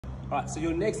All right, so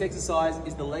your next exercise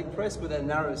is the leg press with a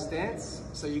narrow stance.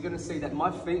 So you're gonna see that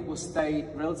my feet will stay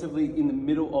relatively in the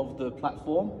middle of the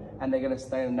platform and they're gonna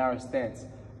stay in a narrow stance.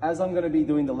 As I'm gonna be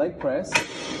doing the leg press,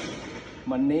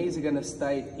 my knees are gonna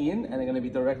stay in and they're gonna be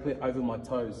directly over my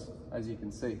toes, as you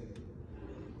can see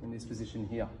in this position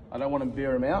here. I don't wanna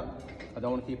veer them out. I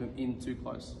don't wanna keep them in too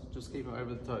close. Just keep them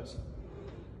over the toes.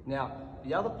 Now,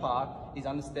 the other part is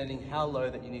understanding how low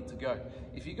that you need to go.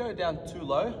 If you go down too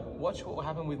low, watch what will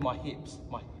happen with my hips.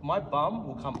 My bum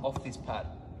will come off this pad,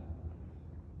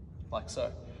 like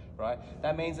so, right?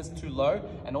 That means it's too low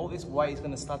and all this weight is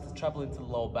gonna start to travel into the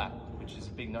lower back, which is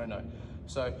a big no-no.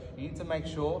 So you need to make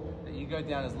sure that you go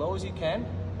down as low as you can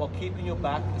while keeping your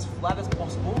back as flat as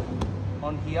possible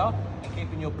on here and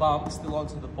keeping your bum still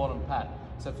onto the bottom pad.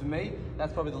 So for me,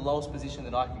 that's probably the lowest position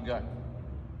that I can go.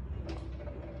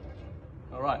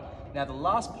 All right, now the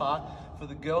last part for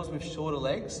the girls with shorter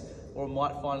legs, or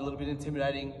might find a little bit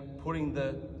intimidating putting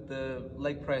the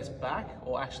leg press back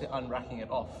or actually unracking it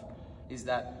off, is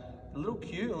that a little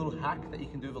cue, a little hack that you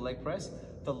can do with a leg press.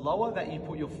 The lower that you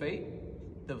put your feet,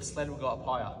 the sled will go up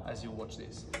higher as you watch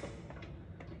this.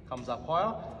 Comes up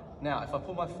higher. Now, if I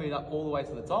put my feet up all the way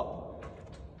to the top,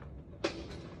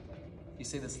 you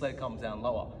see the sled comes down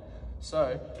lower.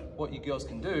 So what you girls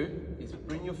can do is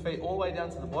bring your feet all the way down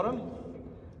to the bottom,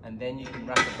 and then you can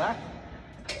rack it back,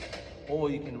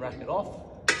 or you can rack it off.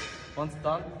 Once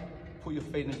done, put your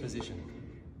feet in position.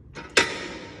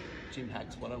 Gym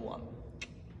hacks 101.